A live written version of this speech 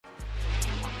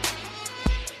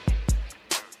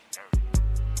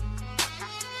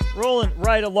Rolling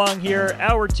right along here.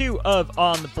 Hour 2 of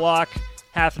On the Block.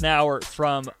 Half an hour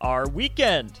from our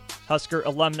weekend. Husker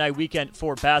Alumni Weekend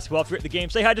for basketball. If you're at the game,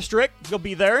 say hi to Strick. You'll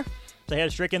be there. Say hi to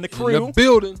Strick and the crew. In the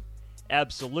building.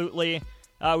 Absolutely.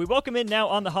 We welcome in now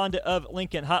on the Honda of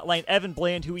Lincoln hotline, Evan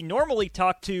Bland, who we normally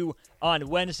talk to on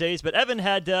Wednesdays, but Evan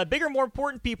had bigger, more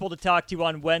important people to talk to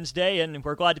on Wednesday, and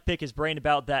we're glad to pick his brain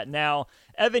about that now.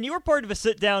 Evan, you were part of a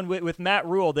sit-down with Matt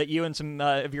Rhule that you and some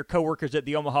of your coworkers at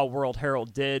the Omaha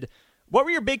World-Herald did. What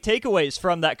were your big takeaways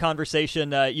from that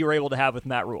conversation you were able to have with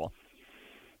Matt Rhule?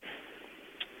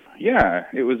 Yeah,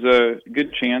 it was a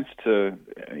good chance to,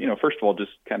 first of all,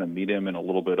 just kind of meet him in a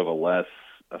little bit of a less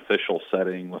official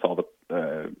setting with all the,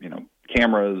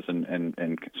 cameras and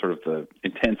sort of the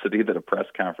intensity that a press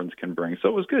conference can bring. So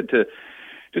it was good to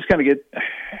just kind of get,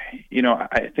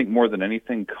 I think more than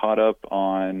anything caught up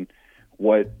on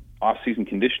what off-season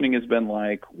conditioning has been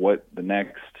like, what the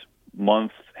next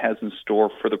month has in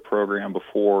store for the program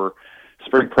before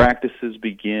spring practices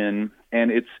begin.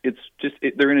 And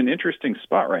they're in an interesting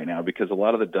spot right now because a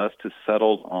lot of the dust has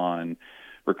settled on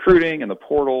recruiting and the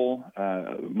portal.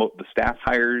 The staff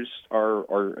hires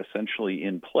are essentially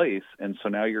in place. And so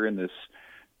now you're in this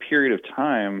period of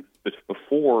time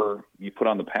before you put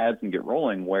on the pads and get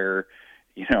rolling where,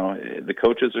 the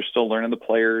coaches are still learning the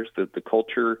players, that the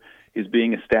culture is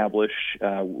being established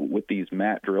with these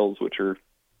mat drills, which are,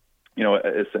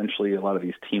 essentially a lot of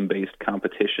these team-based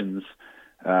competitions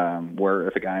where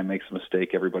if a guy makes a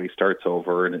mistake, everybody starts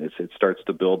over, and it starts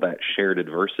to build that shared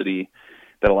adversity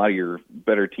that a lot of your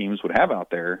better teams would have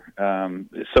out there.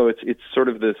 So it's sort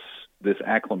of this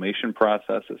acclimation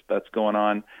process that's going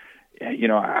on.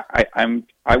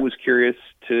 I was curious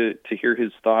to hear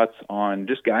his thoughts on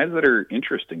just guys that are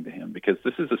interesting to him, because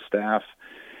this is a staff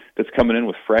that's coming in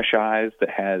with fresh eyes, that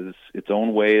has its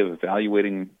own way of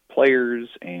evaluating players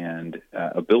and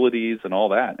abilities and all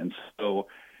that. And so,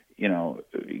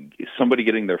 somebody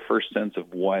getting their first sense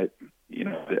of what,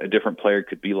 a different player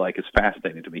could be like is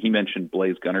fascinating to me. He mentioned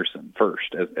Blaise Gunnerson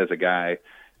first as a guy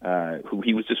who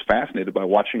he was just fascinated by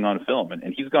watching on film.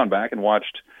 And he's gone back and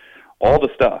watched all the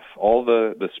stuff, all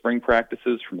the spring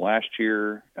practices from last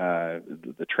year,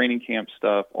 the training camp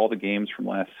stuff, all the games from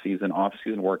last season,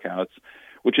 off-season workouts,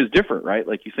 which is different, right?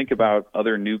 Like you think about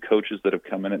other new coaches that have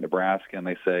come in at Nebraska and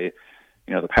they say,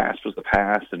 the past was the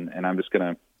past, and I'm just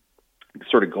going to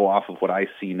sort of go off of what I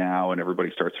see now and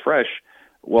everybody starts fresh.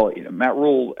 Well, Matt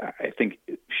Rhule, I think,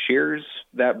 shares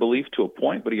that belief to a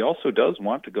point, but he also does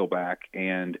want to go back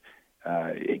and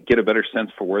get a better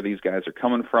sense for where these guys are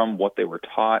coming from, what they were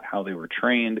taught, how they were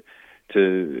trained,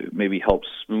 to maybe help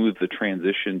smooth the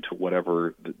transition to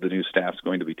whatever the new staff's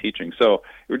going to be teaching. So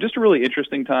it was just a really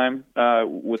interesting time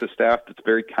with a staff that's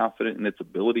very confident in its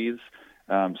abilities.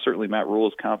 Certainly Matt Rhule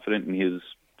is confident in his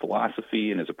philosophy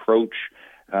and his approach,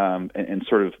 and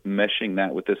sort of meshing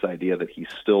that with this idea that he's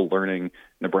still learning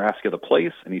Nebraska, the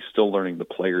place, and he's still learning the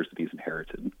players that he's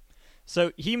inherited.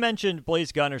 So he mentioned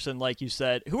Blaise Gunnerson, like you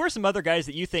said. Who are some other guys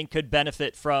that you think could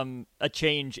benefit from a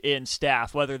change in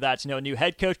staff, whether that's a new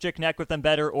head coach to connect with them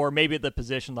better or maybe at the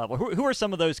position level? Who are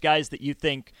some of those guys that you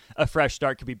think a fresh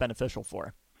start could be beneficial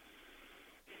for?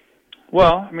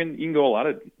 Well, you can go a lot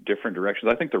of different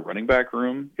directions. I think the running back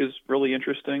room is really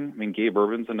interesting. Gabe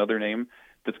Urban's another name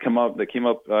that came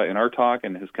up in our talk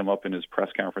and has come up in his press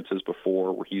conferences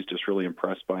before, where he's just really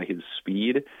impressed by his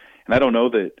speed. And I don't know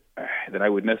that I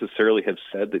would necessarily have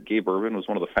said that Gabe Urban was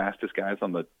one of the fastest guys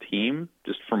on the team,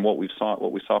 just from what we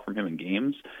saw from him in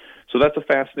games. So that's a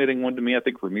fascinating one to me. I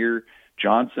think Ramir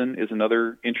Johnson is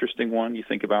another interesting one. You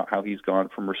think about how he's gone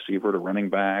from receiver to running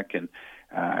back, and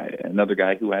another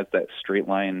guy who has that straight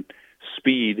line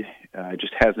speed,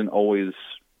 just hasn't always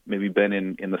maybe been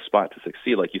in the spot to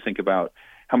succeed. Like you think about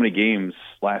how many games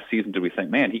last season did we think,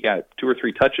 man, he got 2 or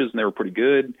 3 touches and they were pretty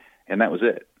good, and that was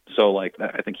it. So I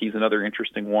think he's another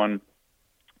interesting one.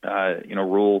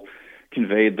 Rhule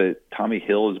conveyed that Tommy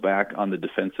Hill is back on the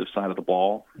defensive side of the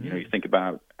ball. Mm-hmm. You think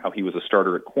about how he was a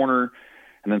starter at corner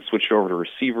and then switched over to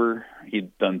receiver.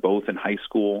 He'd done both in high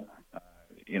school.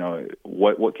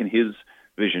 What can his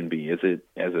vision be? Is it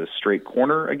as a straight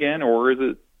corner again, or is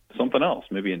it something else,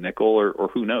 maybe a nickel, or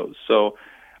who knows? So,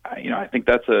 I think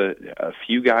that's a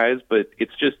few guys, but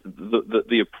it's just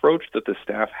the approach that the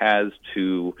staff has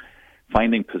to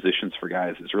finding positions for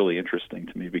guys is really interesting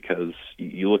to me, because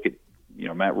you look at,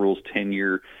 Matt Rhule's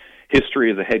 10-year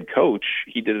history as a head coach.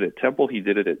 He did it at Temple. He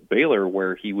did it at Baylor,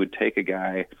 where he would take a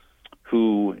guy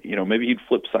who, maybe he'd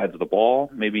flip sides of the ball.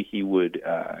 Maybe he would,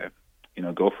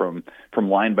 go from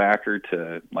linebacker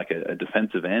to like a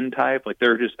defensive end type. Like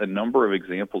there are just a number of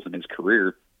examples in his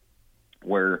career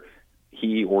where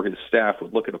he or his staff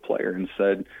would look at a player and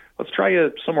said, let's try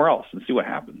you somewhere else and see what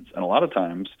happens. And a lot of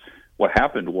times what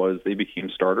happened was they became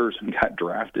starters and got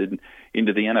drafted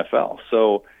into the NFL.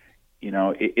 So,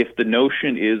 if the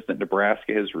notion is that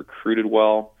Nebraska has recruited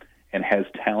well and has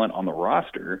talent on the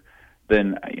roster,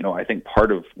 then, I think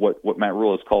part of what Matt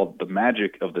Rhule has called the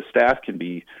magic of the staff can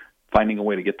be finding a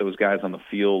way to get those guys on the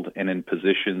field and in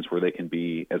positions where they can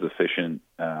be as efficient,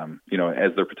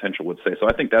 as their potential would say. So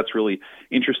I think that's really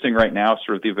interesting right now,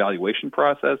 sort of the evaluation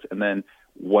process, and then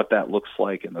what that looks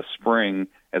like in the spring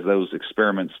as those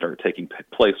experiments start taking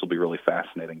place will be really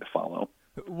fascinating to follow.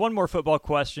 One more football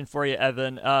question for you,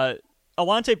 Evan.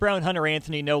 Alante Brown, Hunter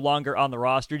Anthony no longer on the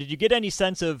roster. Did you get any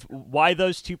sense of why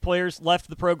those two players left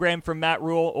the program from Matt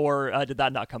Rhule, or did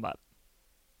that not come up?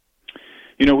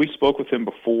 We spoke with him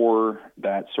before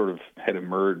that sort of had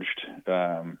emerged,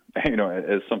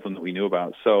 as something that we knew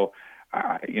about. So,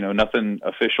 nothing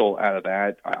official out of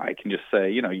that. I can just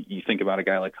say, you think about a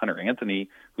guy like Hunter Anthony,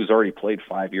 who's already played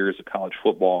 5 years of college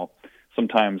football.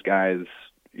 Sometimes guys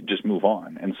just move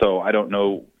on. And so I don't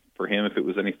know for him if it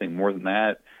was anything more than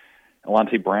that.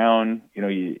 Alante Brown,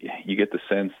 you get the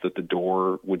sense that the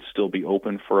door would still be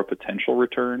open for a potential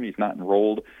return. He's not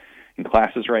enrolled in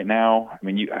classes right now. I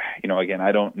mean, again,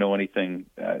 I don't know anything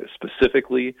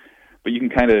specifically, but you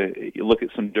can kind of look at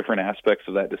some different aspects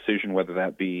of that decision, whether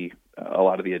that be a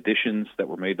lot of the additions that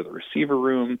were made to the receiver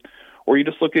room, or you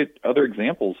just look at other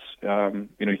examples.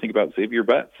 You think about Xavier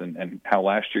Betts and how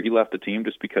last year he left the team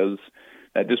just because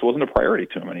that just wasn't a priority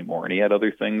to him anymore, and he had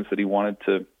other things that he wanted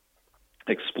to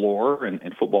explore, and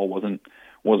football wasn't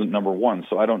number one.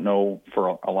 So I don't know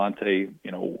for Alante,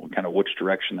 kind of which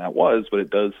direction that was, but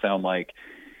it does sound like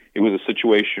it was a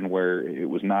situation where it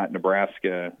was not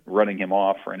Nebraska running him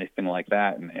off or anything like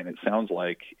that. And it sounds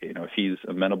like, if he's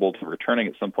amenable to returning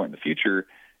at some point in the future,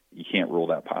 you can't rule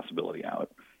that possibility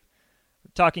out.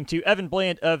 Talking to Evan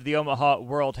Bland of the Omaha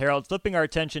World Herald. Flipping our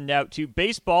attention now to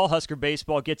baseball. Husker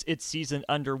baseball gets its season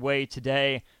underway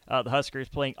today. The Huskers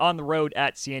playing on the road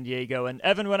at San Diego. And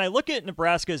Evan, when I look at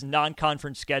Nebraska's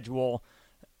non-conference schedule,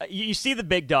 you see the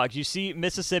big dogs. You see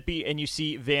Mississippi and you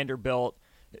see Vanderbilt.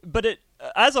 But it,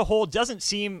 as a whole, doesn't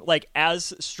seem like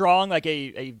as strong, like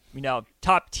a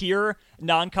top-tier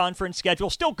non-conference schedule.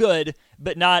 Still good,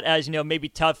 but not as, maybe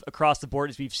tough across the board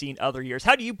as we've seen other years.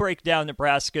 How do you break down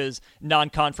Nebraska's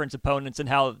non-conference opponents and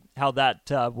how that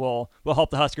will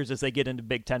help the Huskers as they get into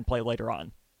Big Ten play later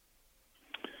on?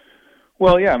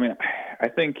 Well, yeah, I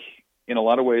think in a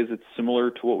lot of ways it's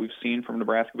similar to what we've seen from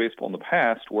Nebraska baseball in the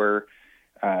past, where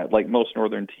like most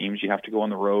northern teams, you have to go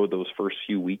on the road those first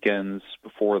few weekends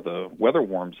before the weather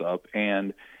warms up.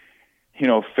 And,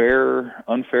 fair,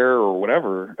 unfair, or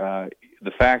whatever,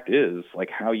 the fact is, like,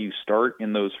 how you start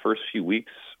in those first few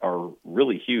weeks are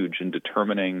really huge in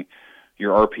determining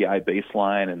your RPI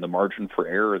baseline and the margin for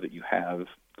error that you have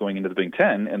going into the Big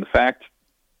Ten. And the fact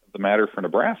of the matter for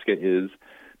Nebraska is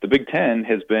the Big Ten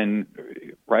has been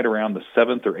right around the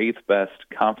 7th or 8th best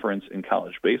conference in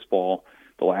college baseball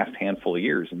the last handful of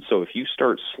years. And so if you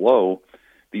start slow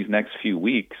these next few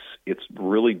weeks, it's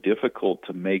really difficult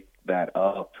to make that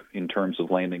up in terms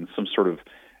of landing some sort of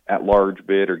at-large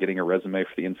bid or getting a resume for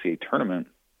the NCAA tournament.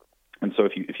 And so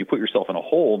if you put yourself in a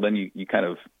hole, then you kind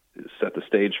of set the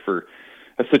stage for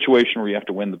a situation where you have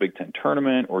to win the Big Ten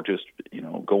tournament or just,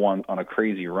 go on a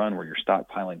crazy run where you're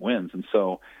stockpiling wins. And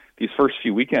so these first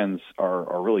few weekends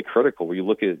are really critical, where you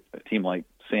look at a team like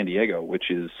San Diego,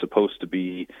 which is supposed to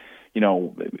be,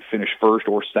 finish first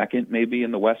or second maybe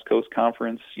in the West Coast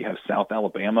Conference. You have South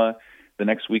Alabama the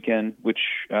next weekend, which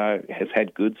has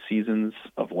had good seasons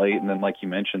of late. And then, like you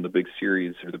mentioned, the big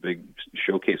series or the big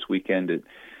showcase weekend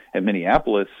at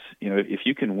Minneapolis. If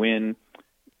you can win,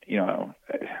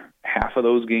 half of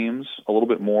those games, a little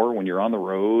bit more when you're on the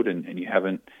road and you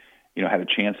haven't, had a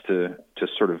chance to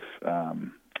sort of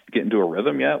get into a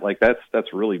rhythm yet, like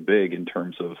that's really big in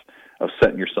terms of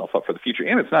setting yourself up for the future.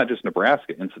 And it's not just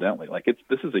Nebraska, incidentally. Like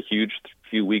this is a huge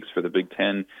few weeks for the Big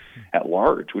Ten at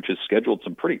large, which has scheduled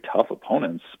some pretty tough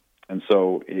opponents. And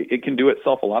so it can do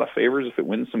itself a lot of favors if it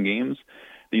wins some games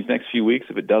these next few weeks.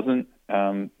 If it doesn't,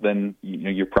 then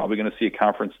you're probably going to see a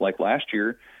conference like last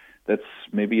year that's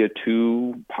maybe a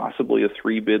 2, possibly a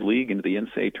 3 bid league into the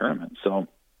NCAA tournament. So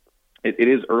it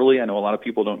is early. I know a lot of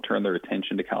people don't turn their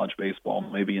attention to college baseball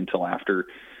maybe until after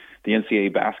the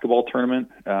NCAA basketball tournament,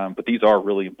 but these are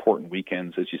really important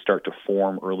weekends as you start to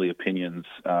form early opinions,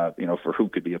 for who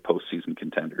could be a postseason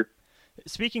contender.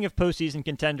 Speaking of postseason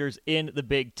contenders in the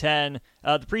Big Ten,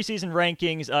 the preseason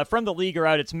rankings from the league are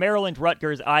out. It's Maryland,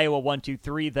 Rutgers, Iowa 1, 2,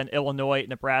 3, then Illinois,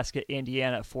 Nebraska,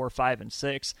 Indiana 4, 5, and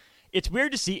 6. It's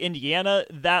weird to see Indiana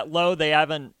that low. They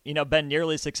haven't, been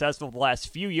nearly successful the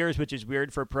last few years, which is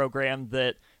weird for a program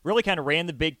that really kind of ran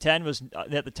the Big Ten, was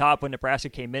at the top when Nebraska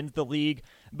came into the league.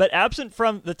 But absent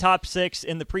from the top 6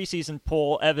 in the preseason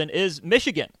poll, Evan, is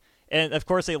Michigan. And, of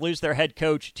course, they lose their head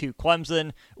coach to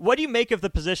Clemson. What do you make of the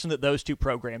position that those two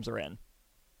programs are in?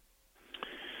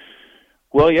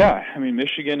 Well, yeah. I mean,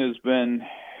 Michigan has been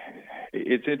 –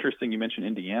 it's interesting you mentioned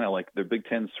Indiana. Like, the Big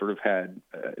Ten sort of had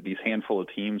these handful of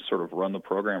teams sort of run the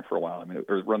program for a while,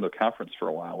 or run the conference for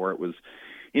a while, where it was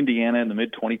Indiana in the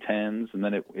mid-2010s, and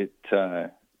then it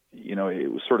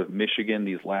was sort of Michigan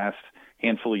these last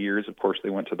handful of years. Of course, they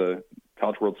went to the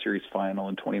College World Series final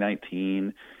in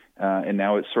 2019, and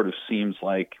now it sort of seems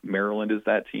like Maryland is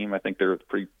that team. I think they're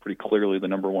pretty clearly the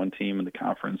number one team in the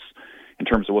conference in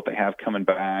terms of what they have coming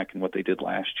back and what they did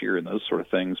last year and those sort of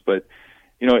things. But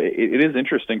it is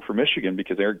interesting for Michigan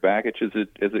because Eric Bakich is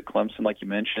at Clemson, like you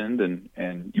mentioned,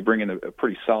 and you bring in a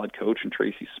pretty solid coach in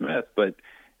Tracy Smith. But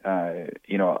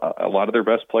a lot of their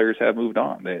best players have moved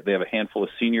on. They have a handful of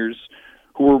seniors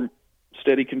who were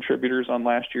steady contributors on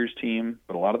last year's team,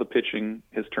 but a lot of the pitching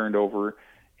has turned over,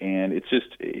 and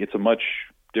it's a much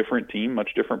different team,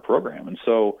 much different program. And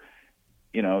so,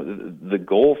 the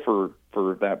goal for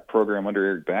that program under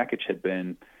Eric Bakich had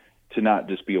been to not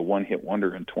just be a one-hit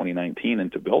wonder in 2019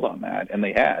 and to build on that, and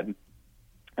they had.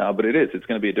 But it's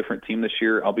going to be a different team this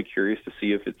year. I'll be curious to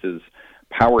see if it's as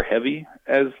power-heavy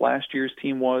as last year's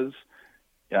team was.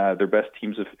 Their best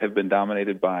teams have been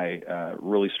dominated by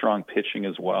really strong pitching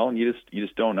as well, and you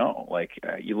just don't know. Like,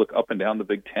 you look up and down the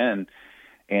Big Ten,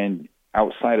 and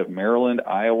outside of Maryland,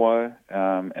 Iowa,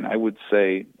 and I would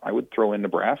throw in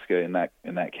Nebraska in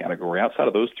that category. Outside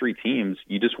of those 3 teams,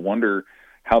 you just wonder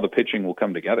how the pitching will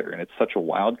come together. And it's such a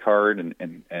wild card,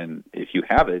 and if you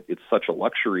have it, it's such a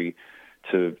luxury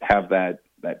to have that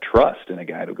trust in a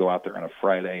guy to go out there on a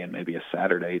Friday and maybe a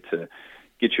Saturday to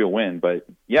get you a win. But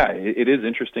yeah, it is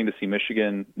interesting to see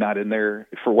Michigan not in there.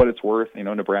 For what it's worth,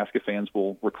 Nebraska fans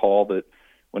will recall that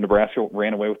when Nebraska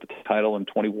ran away with the title in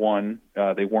 21,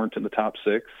 they weren't in the top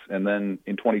 6. And then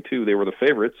in 22, they were the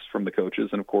favorites from the coaches.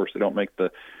 And of course, they don't make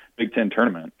the Big Ten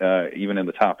tournament, even in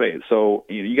the top 8. So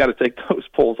you got to take those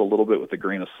polls a little bit with a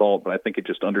grain of salt, but I think it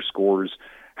just underscores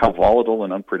how volatile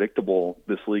and unpredictable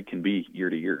this league can be year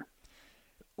to year.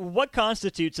 What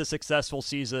constitutes a successful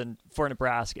season for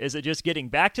Nebraska? Is it just getting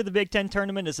back to the Big Ten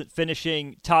tournament? Is it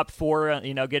finishing top 4,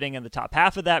 getting in the top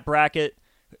half of that bracket?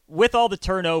 With all the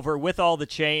turnover, with all the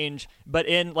change, but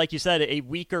in, like you said, a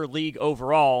weaker league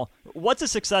overall, what's a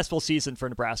successful season for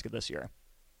Nebraska this year?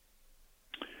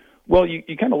 Well, you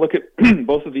kind of look at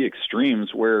both of the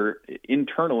extremes where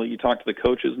internally you talk to the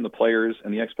coaches and the players,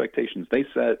 and the expectations they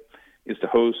set is to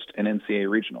host an NCAA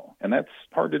regional. And that's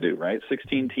hard to do, right?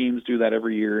 16 teams do that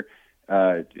every year.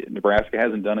 Nebraska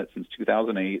hasn't done it since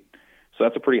 2008. So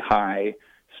that's a pretty high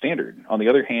standard. On the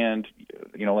other hand,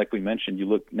 like we mentioned, you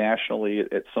look nationally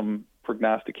at some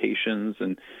prognostications,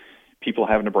 and people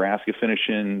have Nebraska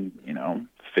finishing,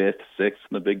 5th, 6th in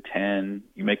the Big Ten.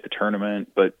 You make the tournament,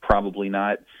 but probably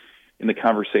not in the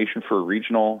conversation for a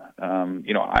regional.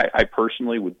 I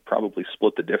personally would probably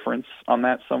split the difference on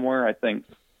that somewhere. I think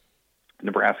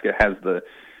Nebraska has the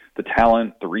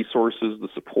talent, the resources, the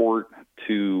support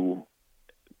to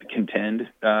contend,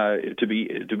 to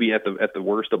be at the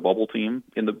worst a bubble team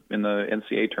in the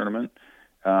NCAA tournament.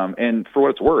 And for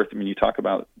what it's worth, you talk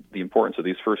about the importance of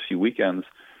these first few weekends.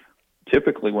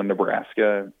 Typically, when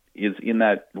Nebraska is in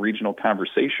that regional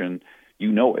conversation,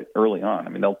 it early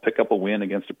on. They'll pick up a win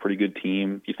against a pretty good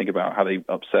team. You think about how they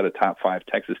upset a top 5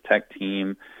 Texas Tech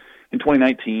team in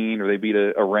 2019, or they beat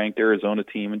a ranked Arizona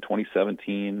team in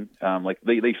 2017.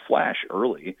 They flash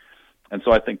early. And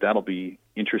so I think that'll be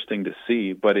interesting to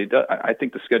see. But I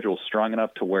think the schedule is strong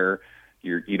enough to where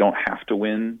you don't have to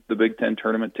win the Big Ten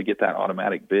tournament to get that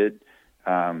automatic bid.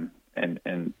 And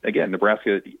again,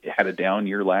 Nebraska had a down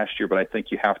year last year, but I think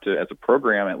you have to, as a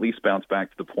program, at least bounce back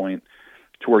to the point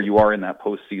to where you are in that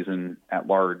postseason at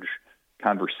large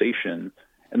conversation.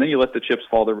 And then you let the chips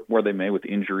fall where they may with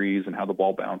injuries and how the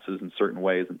ball bounces in certain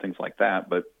ways and things like that.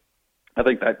 But I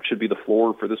think that should be the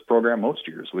floor for this program most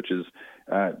years, which is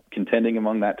contending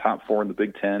among that top 4 in the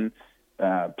Big Ten,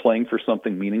 playing for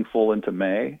something meaningful into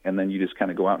May, and then you just kind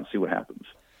of go out and see what happens.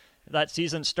 That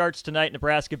season starts tonight,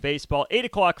 Nebraska baseball, 8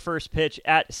 o'clock first pitch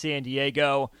at San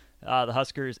Diego, the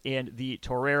Huskers and the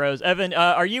Toreros. Evan,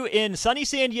 are you in sunny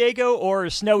San Diego or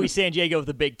snowy San Diego of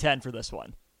the Big Ten for this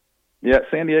one? Yeah,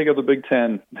 San Diego, the Big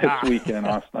Ten this weekend,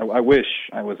 Austin. I wish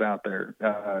I was out there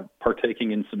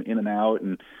partaking in some in and out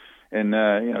and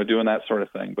doing that sort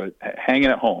of thing, but hanging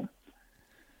at home.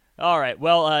 All right.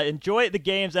 Well, enjoy the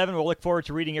games, Evan. We'll look forward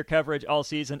to reading your coverage all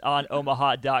season on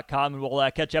Omaha.com, and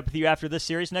we'll catch up with you after this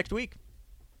series next week.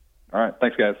 All right.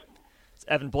 Thanks, guys. It's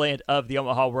Evan Bland of the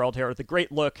Omaha World here with a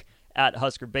great look at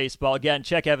Husker baseball. Again,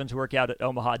 check Evan's work out at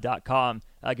Omaha.com.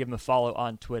 Give him a follow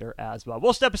on Twitter as well.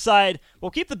 We'll step aside.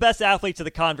 We'll keep the best athletes of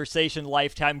the conversation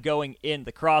lifetime going in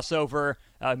the crossover.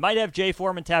 Might have Jay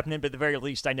Foreman tapping in, but at the very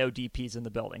least, I know DP's in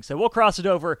the building. So we'll cross it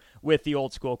over with the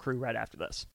old school crew right after this.